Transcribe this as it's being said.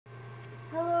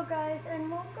guys, and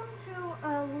welcome to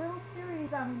a little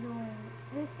series I'm doing.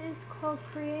 This is called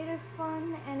Creative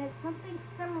Fun, and it's something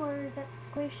similar that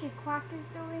Squishy Quack is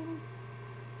doing.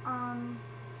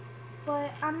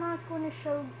 But I'm not going to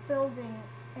show building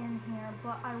in here,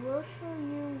 but I will show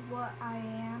you what I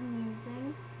am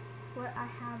using, what I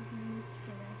have used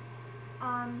for this.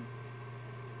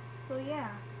 So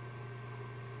yeah,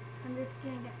 I'm just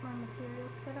going to get my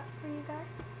materials set up for you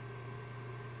guys.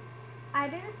 I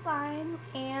did a slime,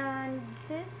 and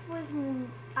this was,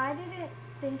 I didn't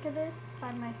think of this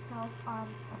by myself.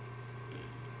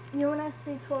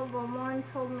 UNSC 1201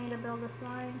 told me to build a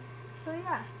slime. So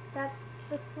yeah, that's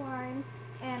the slime,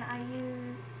 and I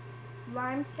used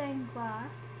lime stained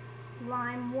glass,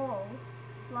 lime wool,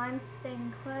 lime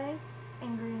stained clay,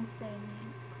 and green stained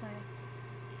clay.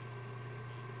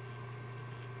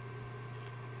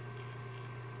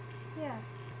 Yeah,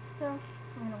 so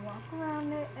I'm going to walk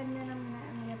around it, and then I'm going to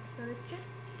end the episode. It's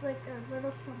just like a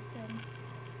little something.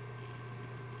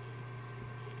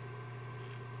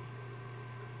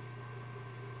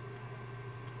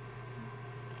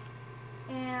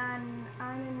 And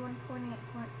I'm in 1.8.1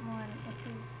 if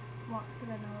you want to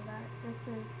know that.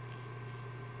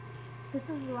 This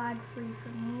is lag free for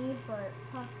me, but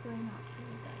possibly not for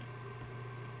you guys.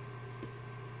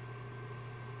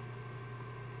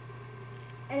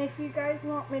 And if you guys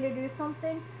want me to do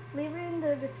something, leave it in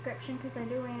the description because I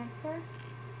do answer.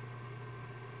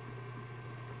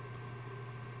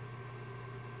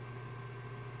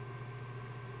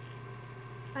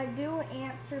 I do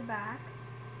answer back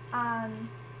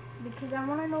because I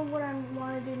want to know what I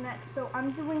want to do next. So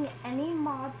I'm doing any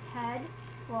mob's head.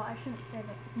 Well, I shouldn't say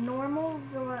that. Normal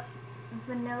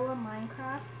vanilla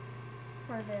Minecraft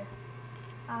for this.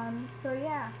 So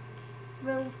yeah.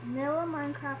 Vanilla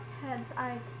Minecraft heads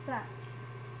I accept,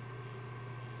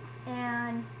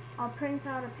 and I'll print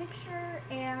out a picture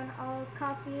and I'll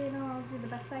copy it and I'll do the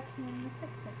best I can to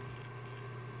fix it.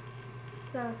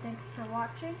 So thanks for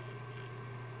watching,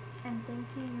 and thank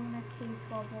you UNSC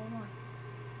 1201.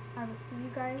 I will see you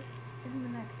guys in the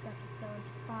next episode.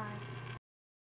 Bye.